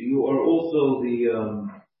 You are also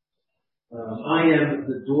I am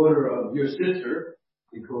the daughter of your sister,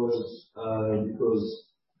 because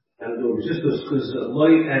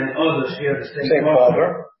Light and Ada share the same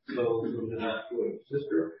father. So they're not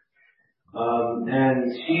sister.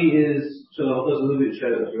 And she is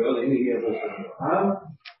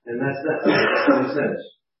and that's what it says.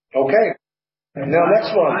 Okay. Now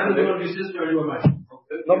next one. I'm the daughter of your sister, and you are my sister.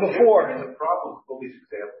 Number 4. The problem with all these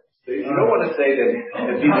examples. You don't want to say that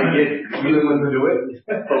if you really want to do it,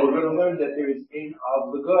 but we're going to learn that there is in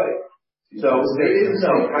of the good. So there is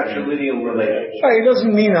no patrilineal relationship. He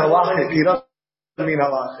doesn't mean halachic. He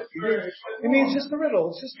means just a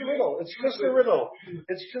riddle. It's just a riddle.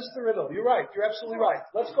 You're right. You're absolutely right.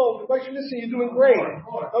 Let's go. The question is, you're doing great.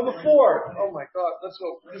 Number 4. Oh my God. Let's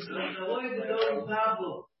go.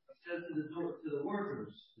 Says to the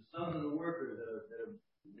workers, the sons of the workers that are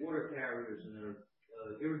water carriers and are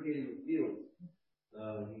irrigating the fields.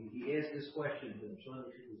 He asked this question to them.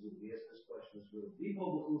 He asked this question as well. People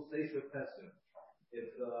who say if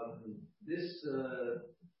this,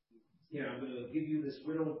 I'm going to give you this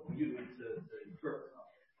riddle for you to interpret.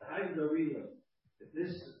 The Haidorila,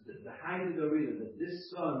 that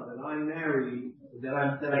this son that I marry, that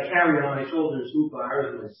I carry on my shoulders, Upar,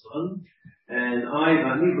 is my son, and I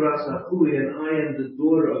am the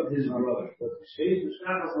daughter of his brother.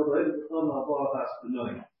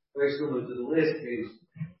 Very similar to the last case,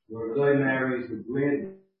 where the guy marries the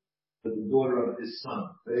daughter of his son.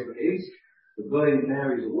 Same case, the guy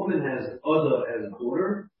marries a woman, has Ada as a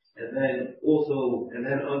daughter, and then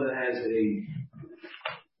Ada has a.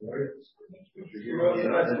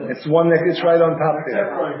 It's one that is right on top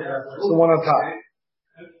there. It's the one on top.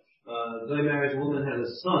 The guy marries a woman, has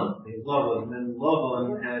a son named Lavan, and then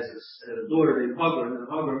Lavan has a daughter named Hagar, and then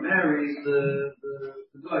Hagar marries the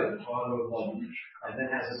guy, the father of Lavan, and then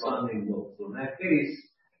has a son named Lot. So in that case,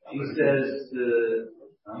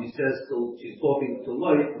 she's talking to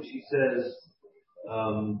Lot, and she says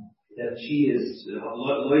that she is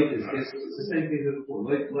Lot is it's the same thing as before.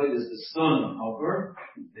 Lot is the son of her,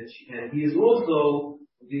 and he is also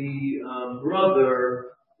the brother.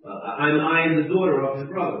 I am the daughter of his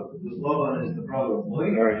brother, because Lavan is the brother of Lot,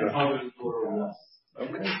 and Hagar is the daughter of Lot.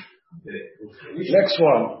 Okay. Next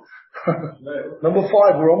one. Number 5.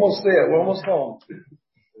 We're almost there. We're almost home.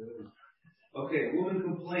 Okay, a woman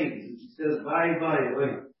complains and she says, bye, wait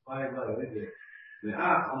there.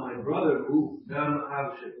 My brother, who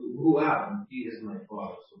he is my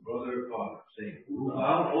father. So brother, father. Saying,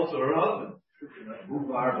 also her husband. And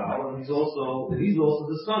he's also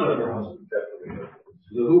the son of her husband.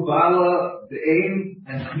 The Hubala, the aim,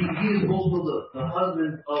 and he is also the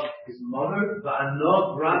husband of his mother, the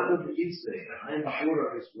Anov Rata the Itzay, and I am daughter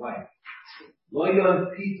of his wife.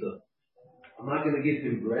 Loyan Peter, I'm not going to give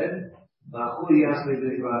him bread.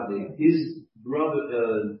 His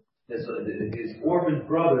brother, his orphan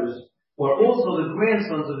brothers, who are also the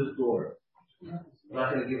grandsons of his daughter. I'm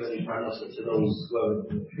not going to give any parnasa to those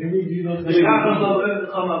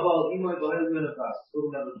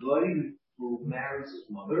who marries his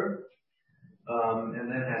mother, and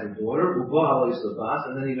then has a daughter,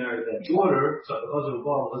 and then he married that daughter, so the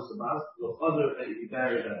other he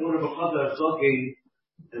married that daughter,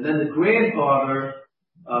 and then the grandfather,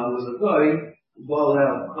 who was a guy, bought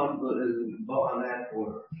on that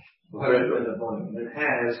order, and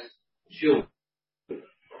has children.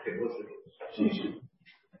 Okay, what's the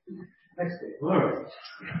next day? Alright.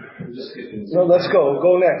 No, let's go.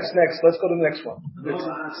 Go next. Let's go to the next one.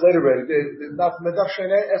 It's later already. Not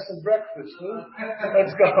and breakfast.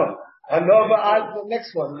 Let's go. Anova, the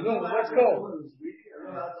next one. No, let's go.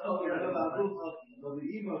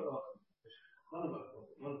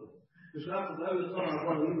 She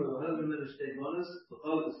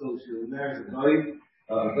marries a guy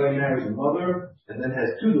marries a mother, and then has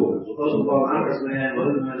two daughters. One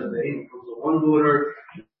daughter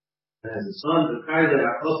has a son, so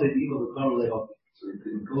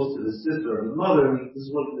it goes to the sister of the mother. This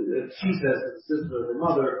is what she says to the sister of the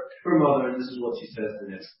mother, her mother, and this is what she says to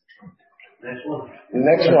the next one. The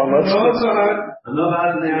next one, let's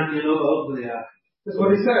That's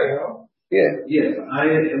what he's saying, no? Yeah. Yes, I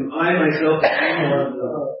myself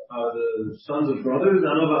are the sons of brothers. I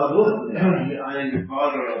am the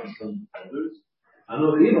father of the sons of brothers. I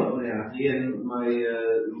know the and my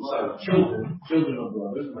children of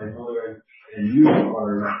brothers. My mother and you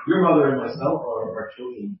are your mother and myself are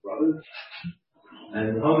children of brothers.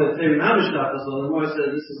 And how that same Amishkata, so the more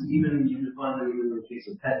says this is even you can find it in the case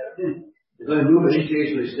of pet. If I move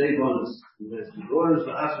initiation with state bonus, the daughters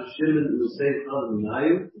for Asher Shimon who will say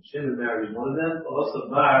Minayu, Shimon marries one of them, also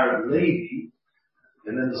Bar Levi,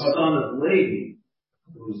 and then the son of Levi,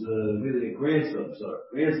 who's really a grandson of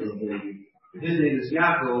Levi. His name is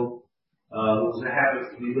Yaakov, who happens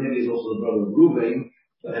to be Levi, is also the brother of Reuben,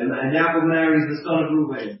 and Yaakov marries the son of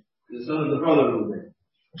Reuben, the son of the brother of Reuben.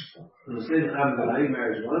 And the same Minayu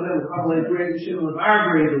marries one of them, probably great Shimon of our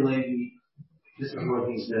great Levi. This is what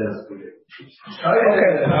he says. Okay,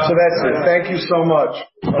 so that's it. Thank you so much.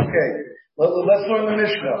 Okay, let's learn the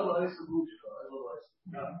Mishnah.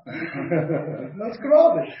 That's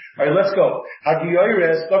garbage. All right, let's go.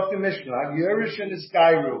 Hagiyoyres, Dr. Mishnah. Hagiyoyres in the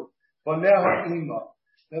Skyru.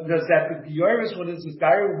 Does that the Giyoyres, what is the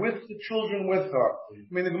Skyru, with the children with her? I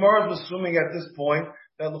mean, the Gemara is assuming at this point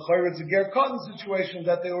that it's a Ger Cotton situation,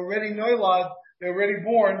 that they already noilad, they're already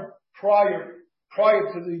born prior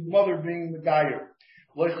to the mother being the Gayer.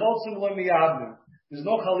 There's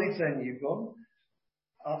no chalitza in Yibum.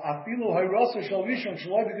 Afilu hayrasa shal rishon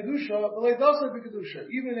shaloi b'kedusha, v'lei dasa b'kedusha.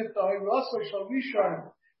 Even if the hayrasa shal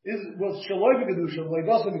rishon was shaloi b'kedusha, v'lei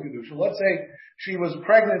dasa b'kedusha. Let's say she was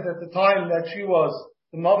pregnant at the time that she was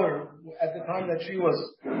the mother, at the time that she was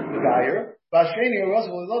the Gayer. V'asheni hayrasa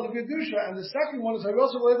v'lei dasa b'kedusha, and the second one is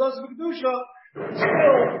hayrasa v'lei dasa b'kedusha.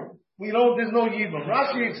 Still, there's no Yibum.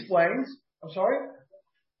 Rashi explains. I'm sorry?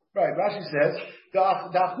 Right, Rashi says,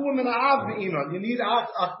 you need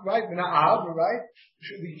right, mina'av, right? Right?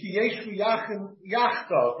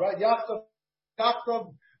 Yachtov,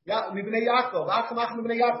 mibnei Yaakov, acham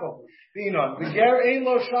mibnei Yaakov. V'ger ein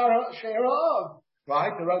lo she'erav.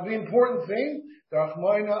 Right? The important thing, the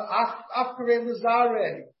Rachmoina, afkare l'zare,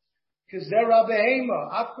 kizera behema,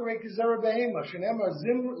 afkare kizera behema, shenemar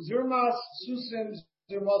zirmas, susim,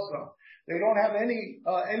 zirmasam. They don't have any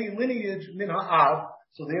lineage min ha'av,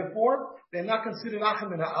 so therefore they're not considered achim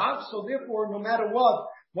min ha'av. So therefore, no matter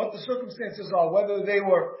what the circumstances are, whether they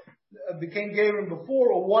became gerim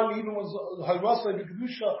before, or one even was harasa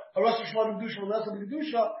shvar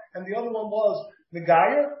b'kedusha, and the other one was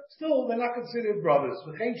megayer, still they're not considered brothers.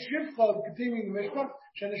 V'chein shivcha, continuing the Mishnah,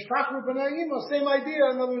 shenishtachru b'nayim, same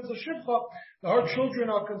idea. In other words, the shivcha, her children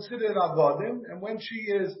are considered avadim, and when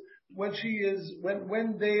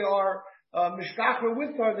they are mishtachra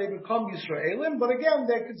with her, they become Yisraelim, but again,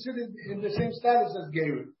 they're considered in the same status as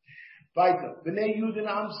Gerim. Weiter. B'nei Yudin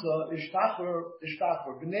Amsa, Ishtachar.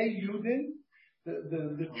 B'nei Yudin,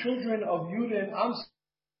 the children of Yudin Amsa,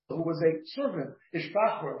 who was a servant,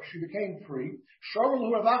 Ishtachar, she became free. Sharul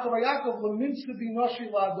Ravacha Bar Yaakov leminsa b'noshi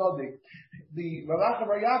la'adodi. The Ravacha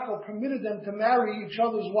Bar Yaakov permitted them to marry each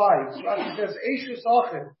other's wives. Rashi says, Eishes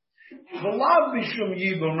Achim. V'lav b'shum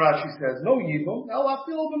yibum, Rashi says, no yibum. El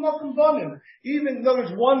afil b'makom banim. Even though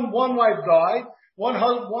there's one wife died,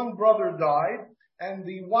 One brother died, and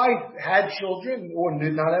the wife had children, or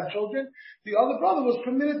did not have children. The other brother was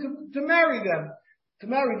permitted to marry them, to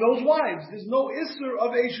marry those wives. There's no isser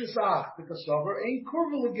of Eishes Ach, the Kasover, ain't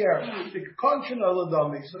kurva leger, the Kakonchen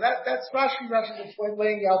Aladami. So that's Rashi is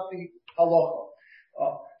laying out the halacha.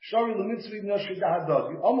 Shari Lemitzvi Noshi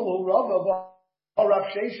Dahadagi. Amalu Rava Rav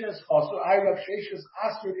Sheshes also, Rav Sheshes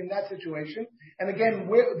Asrik in that situation. And again,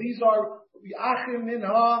 these are the Achim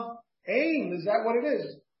Minha Aim. Is that what it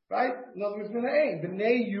is? Right? In other words, Minha Aim.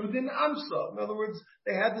 B'nei Yudin Amsa. In other words,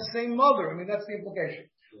 they had the same mother. I mean, that's the implication.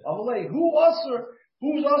 Amalei, who's Asr?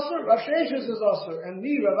 Rav Sheshes is Asr. And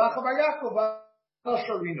me, Rav Acha Bar Yaakov,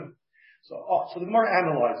 Sharina. So the Gemara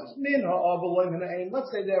analyzes. Minha Abaloi Minha Aim.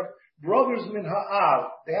 Let's say they're brothers Minha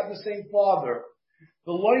Av. They have the same father.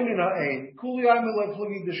 The loy min ha'ein, kuli aymelay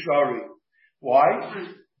plugi deshari. Why?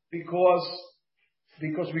 Because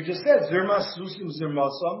we just said, zirmas susim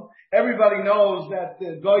zirmasam. Everybody knows that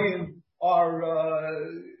the goyim are,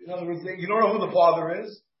 in other words, you don't know who the father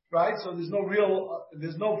is, right? So first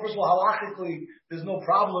of all, halachically, there's no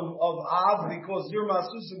problem of av because zirmas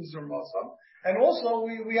susim zirmasam. And also,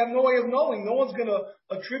 we have no way of knowing. No one's going to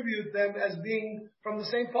attribute them as being from the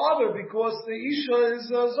same father because the isha is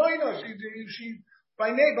zoina. She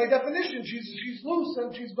by definition, she's loose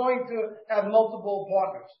and she's going to have multiple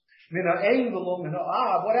partners.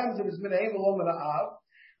 What happens if it's mina ein v'lo mina av?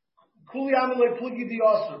 Kuli amalei plugi di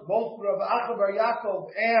osir. Both Rav Acha Bar Yaakov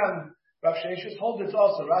and Rav Sheshes hold it's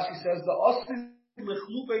osir. Rashi says the osir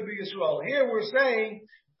lechlupe b'Yisrael. Here we're saying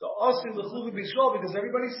the osir lechlupe b'Yisrael because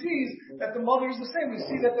everybody sees that the mother is the same. We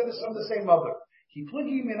see that they're from the same mother. Ki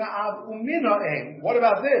plugi mina av umina ein. What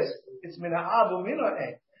about this? It's mina av umina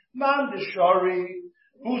ein. Man deshari.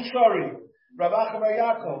 Who's sorry? Rav Acha Bar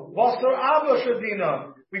Yaakov. Basar Abba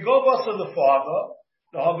Shadina. We go basar the father.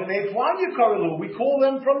 The Habanei Planya Karilu. We call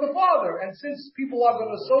them from the father. And since people are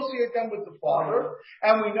going to associate them with the father,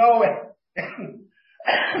 and we know it,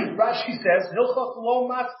 Rashi says, Hilchot lo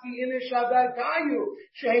maski inish adai kayu,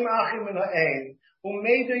 shehem achim min ha'ein.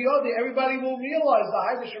 Umeida yodi. Everybody will realize the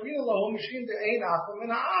Haida Sharina lahum mishim de ein achim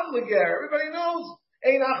min ha'av leger. Everybody knows.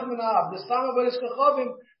 Ein achim min ha'av. The Sama Baris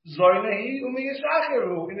Kachavim.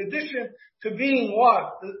 In addition to being what?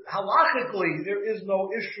 Halachically, there is no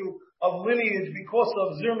issue of lineage because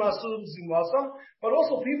of Zirmasum Zimasam, but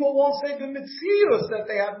also people won't say the Mitzius that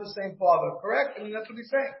they have the same father, correct? I mean, that's what he's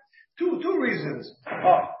saying. Two reasons.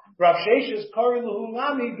 Rav Sheshes Kari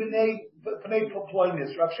Lahunami B'nei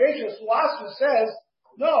Ploinis. Rav Sheshes Lasu says,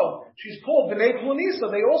 no, she's called B'nei Plonisa.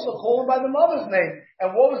 They also call him by the mother's name.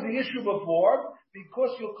 And what was the issue before?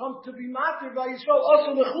 Because you'll come to be matir by Yisrael,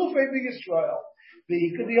 also the chufei by Yisrael.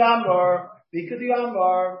 V'ikadi Amar,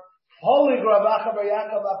 holy Rav Acha Bar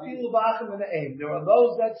Yaakov, afilu ba'achim in the aim. There are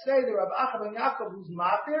those that say the Rav Acha Bar Yaakov who's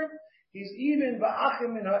matir, he's even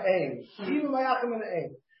ba'achim in her aim. Even ba'achim in the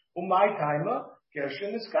aim. Umay taima,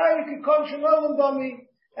 Gershon Niskai, kikon shemolim dami.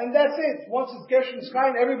 And that's it. Once it's Gershon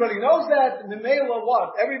Niskai, everybody knows that. The Mela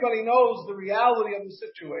what? Everybody knows the reality of the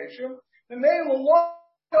situation. The Mela what?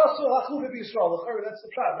 Also, that's the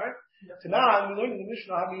tribe, right? Tanan, we learn in the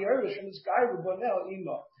Mishnah, Hagiyarish and this guy with Bonel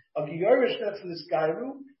Ima. Hagiyarish, that's this guy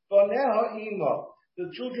with Bonel Ima. The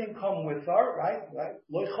children come with her, right? Right?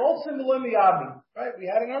 Right? We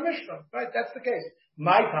had in our Mishnah, right? That's the case.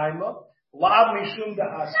 My timer, Lab Mishum da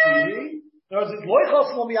Asiri. In other words,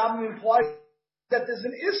 Loichos Lomiyabim implies that there's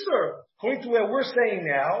an Isser. According to where we're saying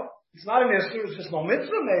now, it's not an Isser, it's just no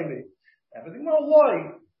mitzvah maybe. Everything more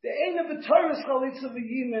loy. The aim of the Torah is chalitza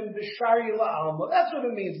v'yimim v'shari la'alma. That's what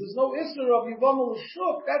it means. There's no isser of Yevamos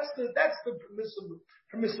l'shuk. That's the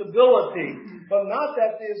permissibility, but not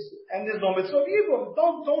that there's no mitzvah of yibum.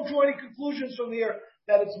 Don't draw any conclusions from here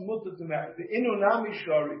that it's mutter to marry. The inu nami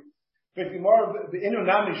shari. The inu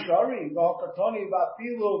nami shari. V'hakatoni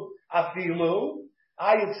v'afilu.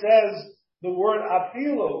 It says the word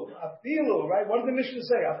afilu, right? What did the Mishnah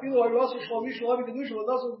say? Afilu hayosu shlomishu lavi kedusha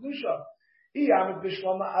l'dasu kedusha. If you're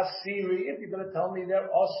going to tell me they're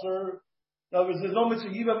osir, in other words, there's no mitzvah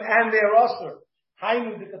yibam and they're osir.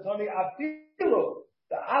 Hainu dekatoni afilu.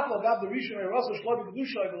 The atla gab the rishon hayrasa shlovi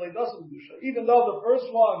kedusha v'leidasa kedusha. Even though the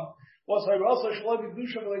first one was hayrasa shlovi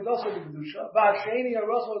kedusha v'leidasa kedusha, v'asheni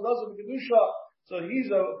hayrasa v'leidasa kedusha. So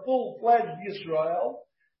he's a full-fledged Yisrael.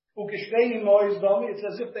 Ukeshtei moizdami. It's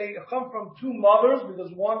as if they come from two mothers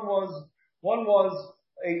because one was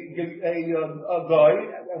a guy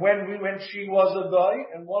when she was a guy,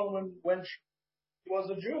 and one when she was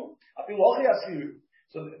a Jew.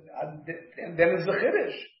 So and then there's the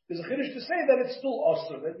chiddush. There's a chiddush to say that it's still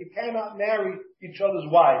osur, that you cannot marry each other's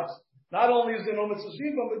wives. Not only is there no mitzvah,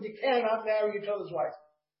 but you cannot marry each other's wives.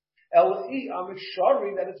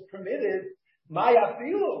 That it's permitted My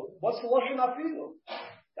afilu. What's the lashon afilu?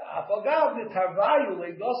 The afagav the tarvayu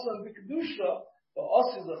leidosan b'kedusha. The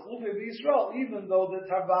osi the chluve b'Yisrael. Even though the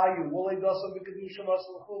tarvayu will leidosan b'kedusha osi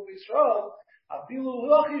the chluve b'Yisrael. Afilu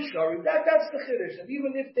lochi shari. That's the chiddush. And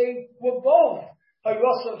even if they were both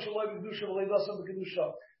hayrosan shaloi b'kedusha leidosan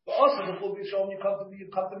b'kedusha. But also the chluve b'Yisrael, when you come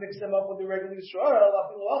to mix them up with the regular Yisrael,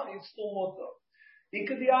 afilu lochi, it's still mutter.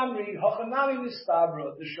 Ikadi amri hachanami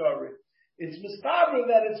mistabra the shari. It's mistabra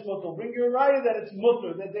that it's mutter. Bring your raya that it's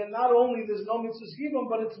mutter. That they're not only there's no mitzvah given,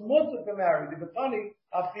 but it's mutter to marry. The betani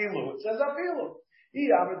afilu. It says afilu.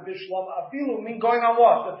 Amid bishlam afilu mean going on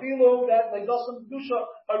what? Afilu that leidosan kedusha,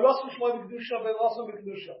 harosan shloi kedusha, veilosan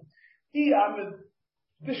kedusha. Amid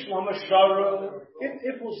bishlam sharu.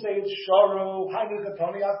 If we'll say it's sharu, hagid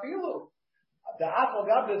betani afilu. The apple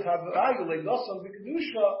gabdet havayu leidosan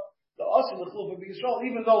kedusha. The Asa the Chluv of Yisrael,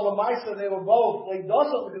 even though Lamaisa they were both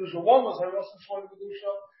Leidasa Kedusha, one was Harosan Shloim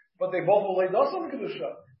Kedusha, but they both were Leidasa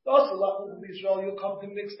Kedusha. The Asa of Yisrael, you'll come to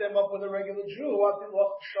mix them up with a regular Jew. Afilu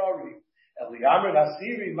Shari, Eliyamer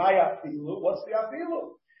Asiri Maya Afilu. What's the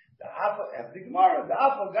Afilu? The Afa and the Gemara. The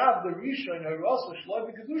Afa Gav the Risha and Harosan Shloim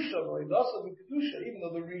Kedusha, Leidasa Kedusha. Even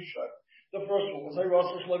though the Risha, the first one was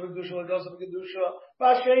Harosan Shloim Kedusha, Leidasa Kedusha.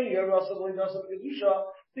 Vasheni Harosan Leidasa Kedusha.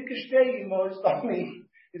 The Kishtei Mo is Tami.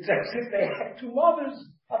 It's as if they had two mothers.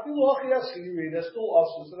 They're still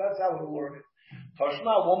also, so that's how we'll learn it.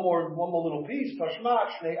 Tashma, one more little piece. Tashma,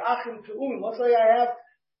 shnei achim te'umin. Let's say I have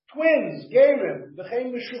twins, gerim,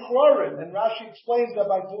 v'chein meshuchrorim, and Rashi explains that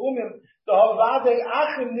by te'umin, the havadei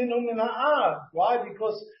achim ninu min ha'av. Why?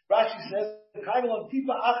 Because Rashi says, "Kaimel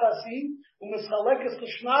tipa achasi u'mischalekes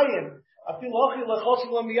l'shnayim afilu achi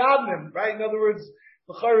lechosim lemiyadnim." Right? In other words,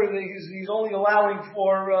 he's only allowing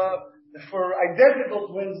for identical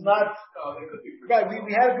twins, not right.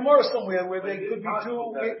 We had a Gemara somewhere where they could be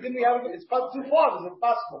two. Didn't we have? It's two fathers.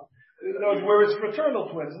 Impossible. Where it's fraternal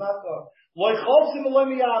twins, not so even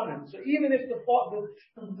if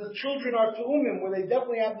the children are tu'umim, where they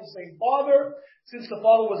definitely have the same father, since the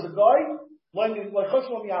father was a guy, there's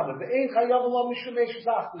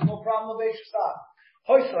no problem with Eishasach.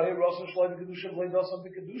 If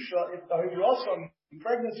the Hirosan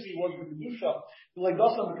pregnancy was the Kedusha, the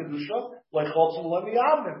Leidosam Kedusha, like Chotzim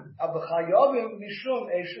Lemiyavim, Abachayavim Mishum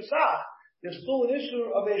Eishasach. There's still an issue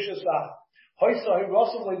of Eishasach. Hoysa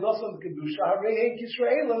Hirosan Leidosam Kedusha, Harei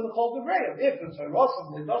Yisrael and the Chol Devreim. If it's Hirosan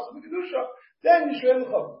Leidosam Kedusha, then Yisrael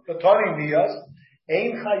Chol. Katani Miyas,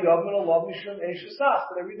 Ein Chayavim Olav Mishum Eishasach.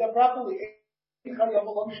 Did I read that properly? Ein Chayavim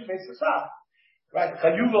Olav Mishum Eishasach. Right?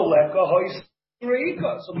 Chayuva Leka Hoysa.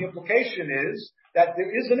 So the implication is that there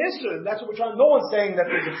is an issur. That's what we're trying. No one's saying that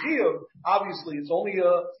there's a chiyuv. Obviously, it's only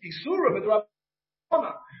a isura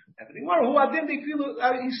b'drabana. Everything more. Who adin they feel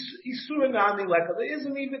isura nani leka. There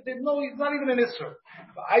isn't even. There's no. It's not even an issur.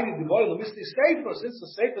 But I did the boy l'misti sefer. Since the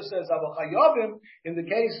sefer says abachayavim in the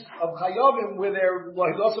case of chayavim where they're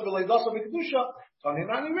leidosa v'kedusha. Tani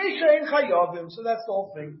nani reisha in chayavim. So that's the whole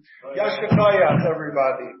thing. Yashkakayas,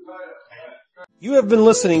 everybody. You have been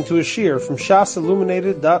listening to a shiur from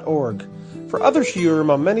shasilluminated.org. For other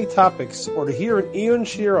shiurim on many topics, or to hear an Iyun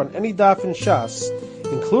shiur on any daf in Shas,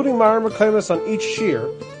 including Mara Mekaymas on each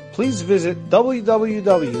shiur, please visit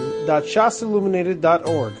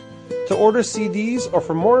www.shasilluminated.org. To order CDs or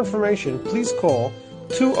for more information, please call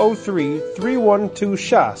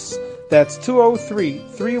 203-312-SHAS. That's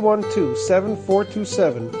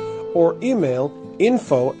 203-312-7427, or email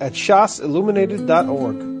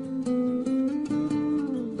info@shasilluminated.org.